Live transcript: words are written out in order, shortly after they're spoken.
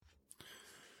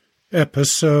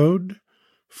Episode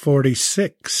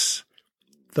 46,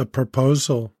 The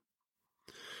Proposal.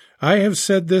 I have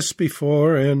said this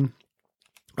before, and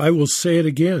I will say it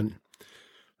again.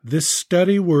 This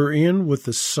study we're in with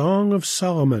the Song of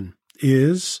Solomon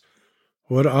is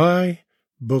what I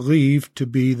believe to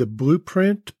be the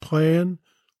blueprint, plan,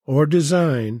 or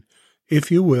design, if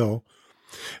you will,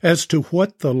 as to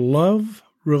what the love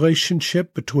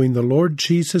relationship between the Lord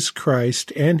Jesus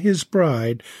Christ and His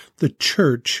bride, the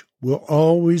church, will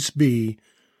always be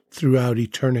throughout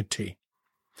eternity.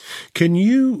 Can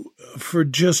you, for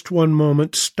just one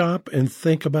moment, stop and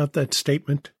think about that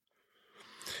statement?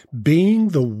 Being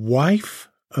the wife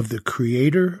of the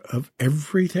Creator of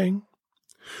everything,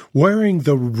 wearing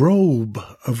the robe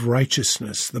of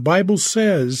righteousness. The Bible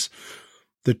says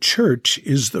the church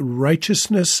is the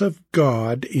righteousness of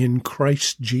God in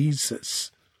Christ Jesus.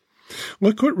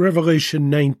 Look what Revelation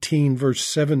 19, verse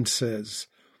 7 says.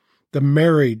 The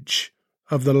marriage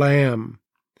of the Lamb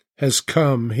has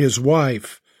come. His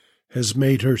wife has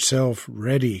made herself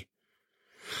ready.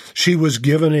 She was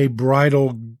given a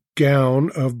bridal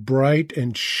gown of bright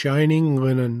and shining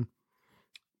linen.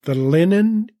 The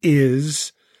linen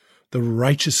is the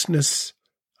righteousness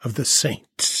of the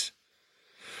saints.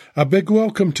 A big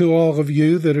welcome to all of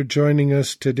you that are joining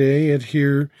us today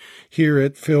here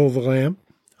at Fill the Lamp.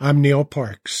 I'm Neil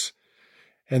Parks.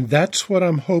 And that's what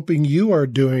I'm hoping you are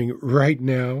doing right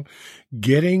now,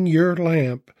 getting your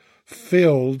lamp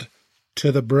filled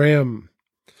to the brim.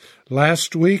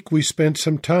 Last week, we spent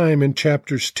some time in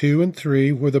chapters 2 and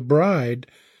 3 where the bride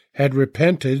had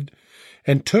repented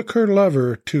and took her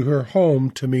lover to her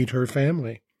home to meet her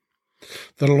family.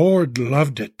 The Lord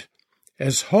loved it,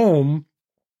 as home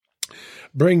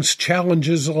brings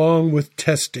challenges along with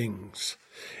testings.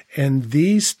 And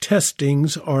these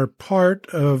testings are part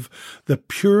of the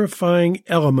purifying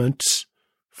elements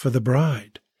for the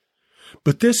bride.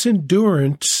 But this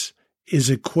endurance is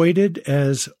equated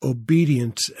as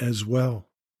obedience as well.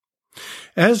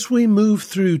 As we move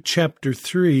through chapter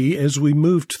 3, as we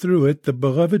moved through it, the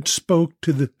beloved spoke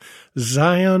to the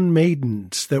Zion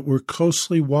maidens that were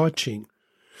closely watching.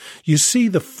 You see,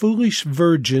 the foolish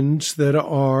virgins that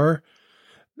are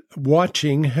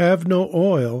watching have no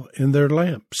oil in their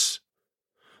lamps.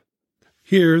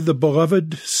 Here the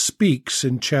beloved speaks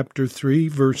in chapter 3,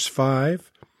 verse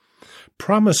 5,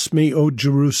 Promise me, O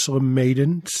Jerusalem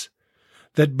maidens,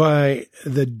 that by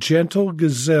the gentle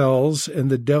gazelles and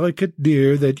the delicate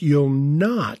deer that you'll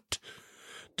not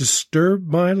disturb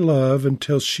my love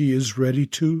until she is ready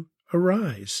to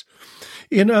arise.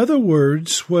 In other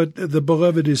words, what the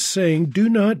beloved is saying, do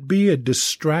not be a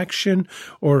distraction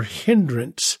or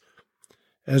hindrance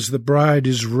as the bride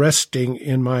is resting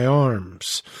in my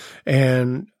arms,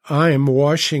 and I am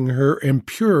washing her and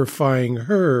purifying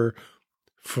her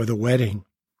for the wedding.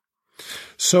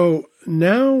 So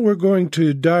now we're going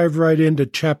to dive right into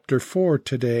chapter 4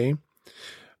 today.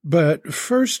 But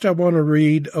first I want to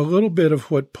read a little bit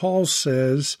of what Paul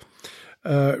says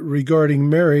regarding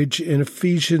marriage in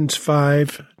Ephesians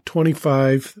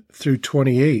 5:25 through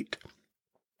 28.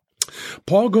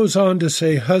 Paul goes on to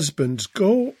say, Husbands,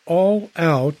 go all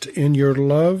out in your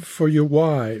love for your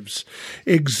wives,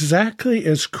 exactly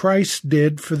as Christ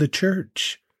did for the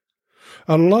church.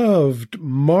 A love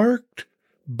marked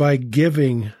by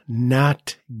giving,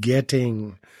 not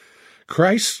getting.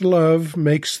 Christ's love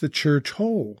makes the church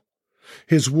whole.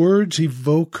 His words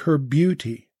evoke her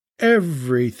beauty.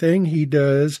 Everything he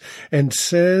does and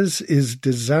says is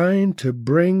designed to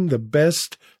bring the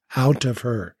best out of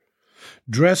her,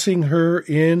 dressing her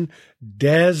in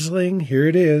dazzling, here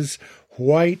it is,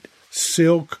 white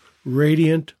silk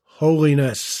radiant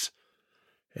holiness.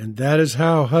 And that is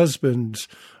how husbands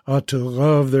ought to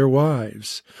love their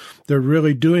wives. They're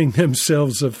really doing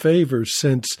themselves a favor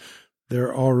since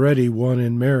they're already one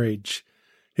in marriage.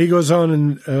 He goes on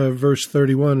in verse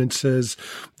 31 and says,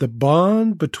 The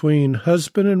bond between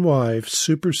husband and wife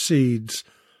supersedes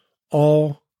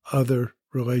all other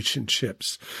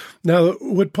relationships. Now,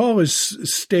 what Paul is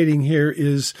stating here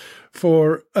is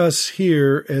for us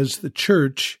here as the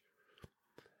church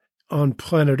on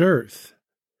planet Earth.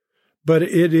 But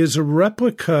it is a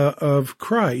replica of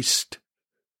Christ,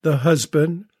 the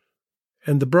husband,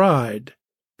 and the bride,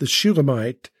 the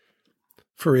Shulamite,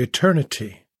 for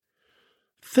eternity.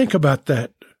 Think about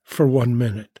that for 1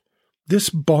 minute. This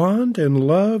bond and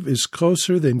love is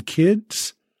closer than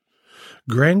kids,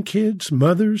 grandkids,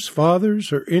 mothers,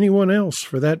 fathers, or anyone else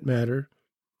for that matter.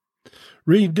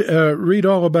 Read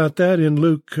all about that in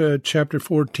Luke chapter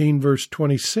 14, verse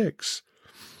 26.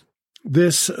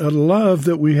 This love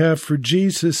that we have for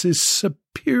Jesus is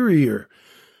superior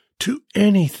to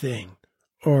anything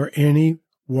or anyone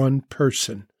one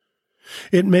person.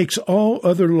 It makes all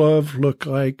other love look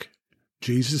like,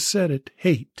 Jesus said it,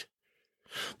 hate.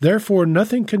 Therefore,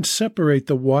 nothing can separate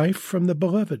the wife from the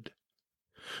beloved.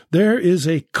 There is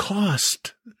a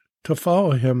cost to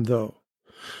follow him, though.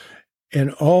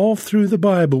 And all through the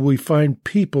Bible, we find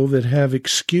people that have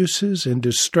excuses and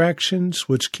distractions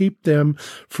which keep them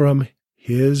from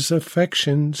his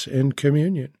affections and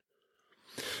communion.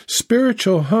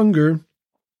 Spiritual hunger,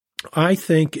 I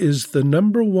think, is the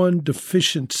number one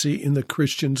deficiency in the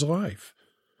Christian's life.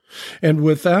 And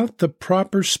without the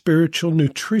proper spiritual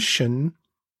nutrition,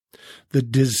 the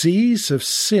disease of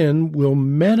sin will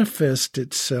manifest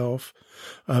itself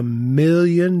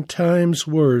 1,000,000 times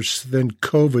worse than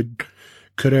COVID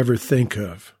could ever think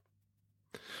of.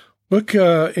 Look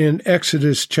in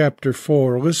Exodus chapter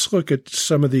 4. Let's look at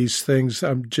some of these things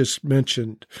I've just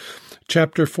mentioned.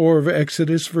 Chapter 4 of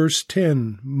Exodus, verse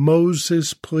 10,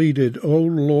 Moses pleaded, "O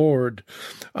Lord,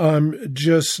 I'm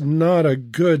just not a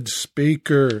good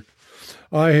speaker.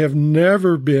 I have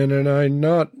never been, and I'm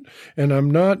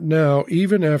not now,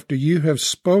 even after you have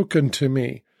spoken to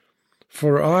me.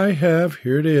 For I have,"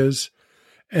 here it is,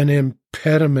 "an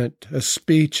impediment, a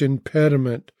speech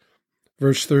impediment."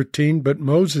 Verse 13, but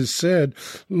Moses said,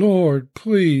 "Lord,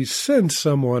 please send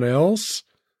someone else."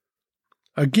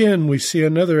 Again, we see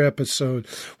another episode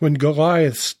when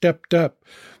Goliath stepped up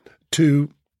to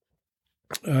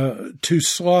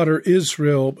slaughter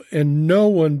Israel, and no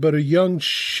one but a young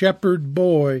shepherd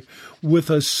boy with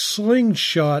a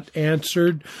slingshot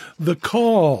answered the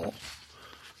call.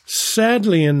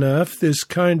 Sadly enough, this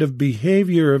kind of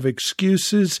behavior of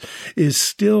excuses is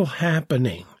still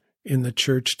happening in the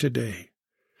church today.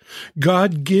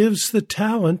 God gives the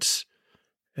talents,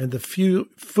 and the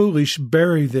foolish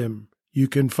bury them. You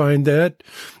can find that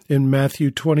in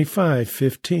Matthew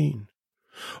 25:15.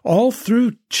 All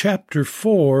through chapter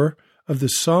 4 of the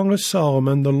Song of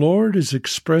Solomon, the Lord is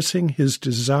expressing his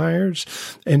desires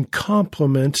and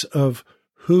compliments of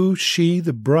who she,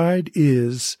 the bride,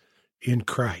 is in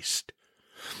Christ.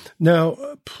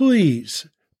 Now, please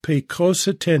pay close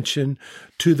attention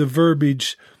to the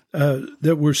verbiage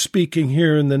that we're speaking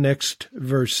here in the next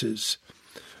verses.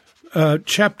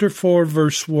 Chapter 4,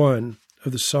 verse 1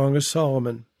 of the Song of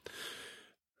Solomon.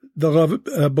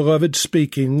 The beloved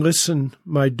speaking, "Listen,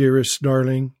 my dearest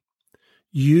darling,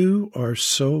 you are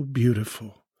so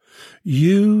beautiful.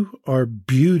 You are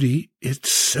beauty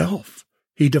itself."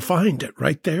 He defined it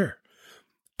right there.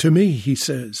 "To me," he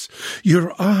says,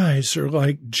 "your eyes are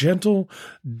like gentle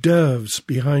doves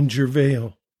behind your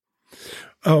veil."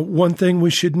 One thing we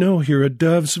should know here, a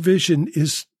dove's vision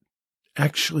is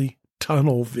actually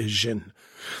tunnel vision.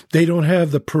 They don't have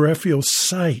the peripheral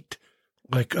sight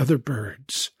like other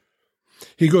birds.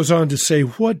 He goes on to say,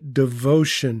 "What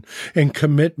devotion and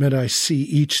commitment I see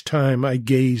each time I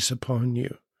gaze upon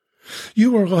you.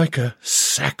 You are like a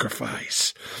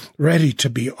sacrifice ready to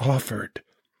be offered."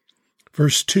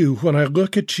 Verse 2, "When I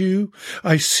look at you,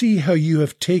 I see how you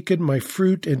have taken my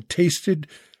fruit and tasted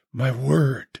my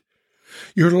word.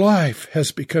 Your life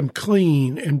has become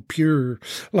clean and pure,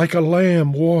 like a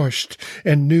lamb washed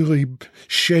and newly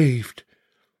shaved.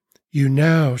 You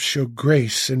now show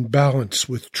grace and balance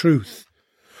with truth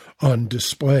on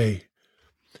display."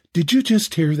 Did you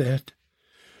just hear that?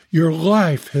 Your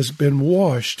life has been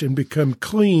washed and become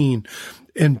clean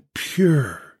and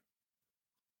pure.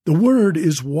 The word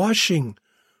is washing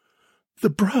the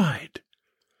bride.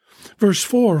 Verse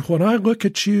 4, "When I look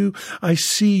at you, I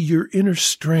see your inner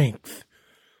strength,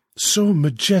 so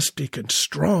majestic and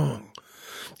strong.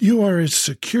 You are as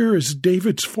secure as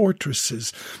David's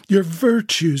fortresses. Your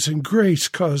virtues and grace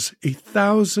cause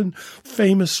 1,000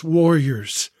 famous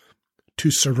warriors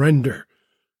to surrender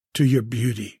to your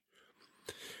beauty."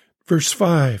 Verse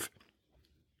 5,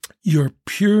 "Your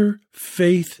pure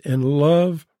faith and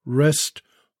love rest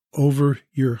over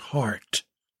your heart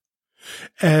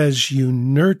as you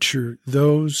nurture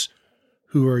those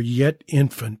who are yet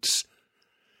infants."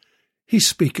 He's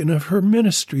speaking of her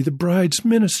ministry, the bride's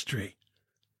ministry.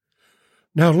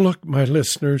 Now look, my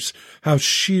listeners, how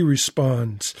she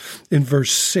responds. In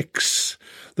verse 6,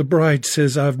 the bride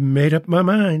says, "I've made up my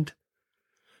mind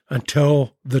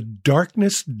until the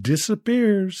darkness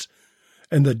disappears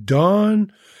and the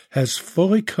dawn has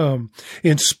fully come.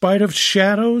 In spite of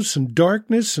shadows and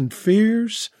darkness and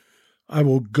fears, I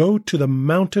will go to the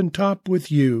mountaintop with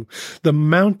you, the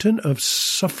mountain of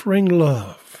suffering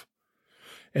love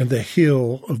and the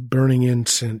hill of burning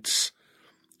incense."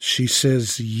 She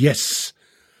says, "Yes,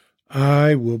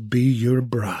 I will be your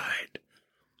bride."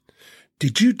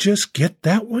 Did you just get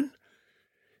that one?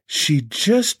 She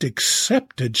just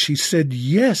accepted. She said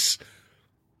yes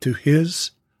to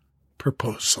his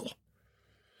proposal.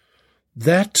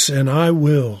 That's an I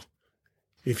will,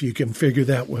 if you can figure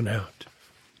that one out.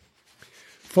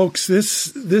 Folks,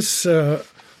 this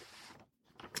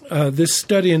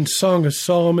study in Song of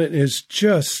Solomon is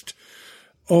just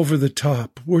over the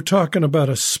top. We're talking about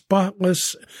a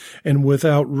spotless and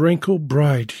without wrinkle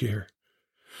bride here.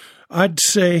 I'd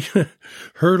say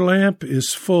her lamp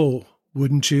is full,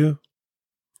 wouldn't you?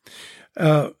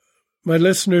 My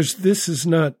listeners, this is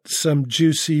not some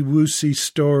juicy-woosy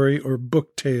story or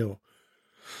book tale.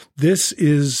 This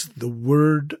is the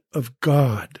Word of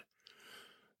God.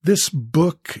 This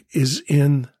book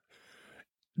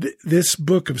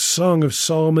of Song of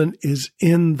Solomon is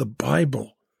in the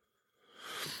Bible.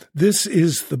 This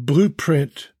is the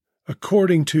blueprint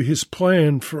according to his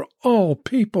plan for all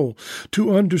people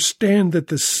to understand that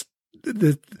this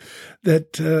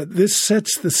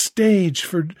sets the stage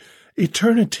for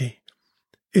eternity.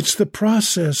 It's the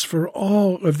process for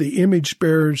all of the image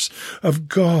bearers of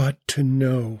God to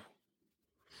know.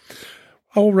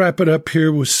 I'll wrap it up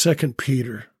here with 2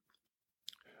 Peter,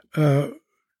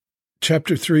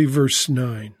 chapter 3, verse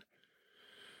 9.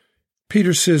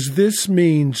 Peter says, this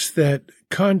means that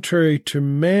contrary to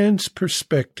man's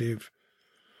perspective,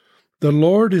 the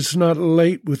Lord is not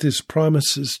late with his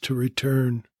promises to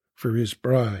return for his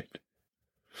bride,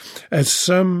 as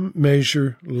some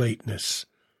measure lateness,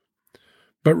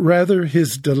 but rather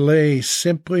his delay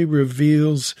simply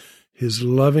reveals his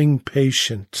loving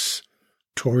patience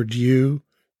toward you,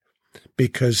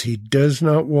 because he does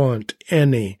not want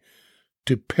any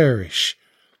to perish,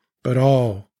 but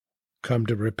all come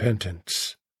to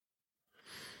repentance.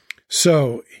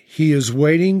 So he is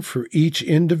waiting for each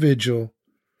individual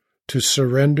to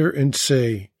surrender and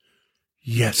say,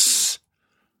 yes,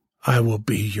 I will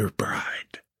be your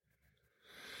bride.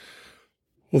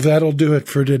 Well, that'll do it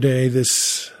for today,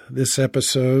 this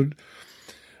episode.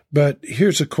 But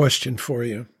here's a question for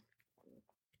you.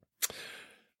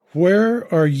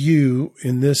 Where are you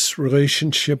in this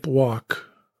relationship walk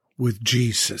with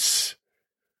Jesus?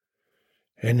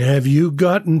 And have you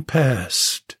gotten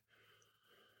past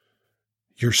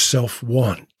your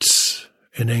self-wants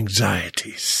and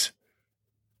anxieties?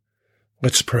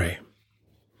 Let's pray.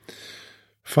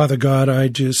 Father God,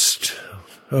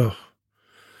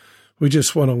 we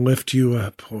just want to lift you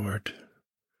up, Lord.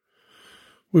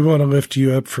 We want to lift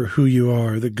you up for who you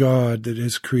are, the God that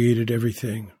has created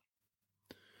everything.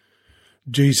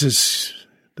 Jesus,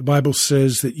 the Bible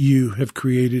says that you have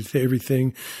created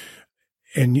everything,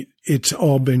 and it's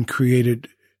all been created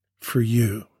for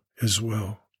you as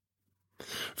well.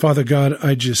 Father God,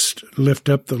 I just lift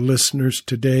up the listeners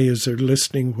today as they're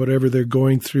listening, whatever they're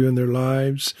going through in their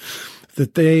lives,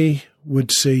 that they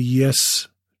would say yes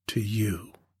to you.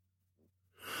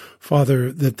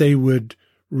 Father, that they would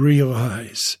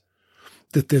realize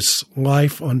that this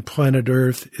life on planet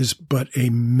Earth is but a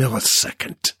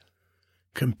millisecond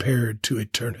compared to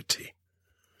eternity.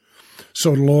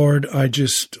 So, Lord, I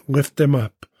just lift them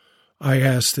up. I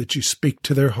ask that you speak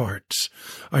to their hearts.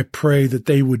 I pray that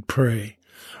they would pray.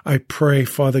 I pray,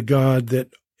 Father God,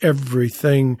 that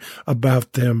everything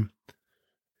about them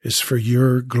is for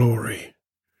your glory.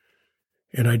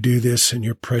 And I do this in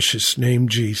your precious name,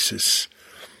 Jesus.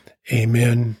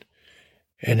 Amen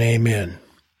and amen.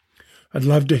 I'd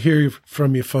love to hear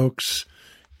from you, folks.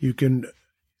 You can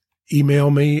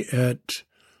email me at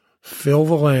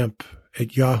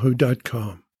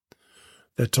fillthelamp@yahoo.com.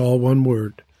 That's all one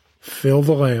word,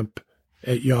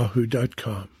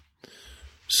 fillthelamp@yahoo.com.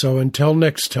 So until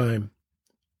next time,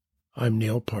 I'm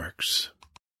Neil Parks.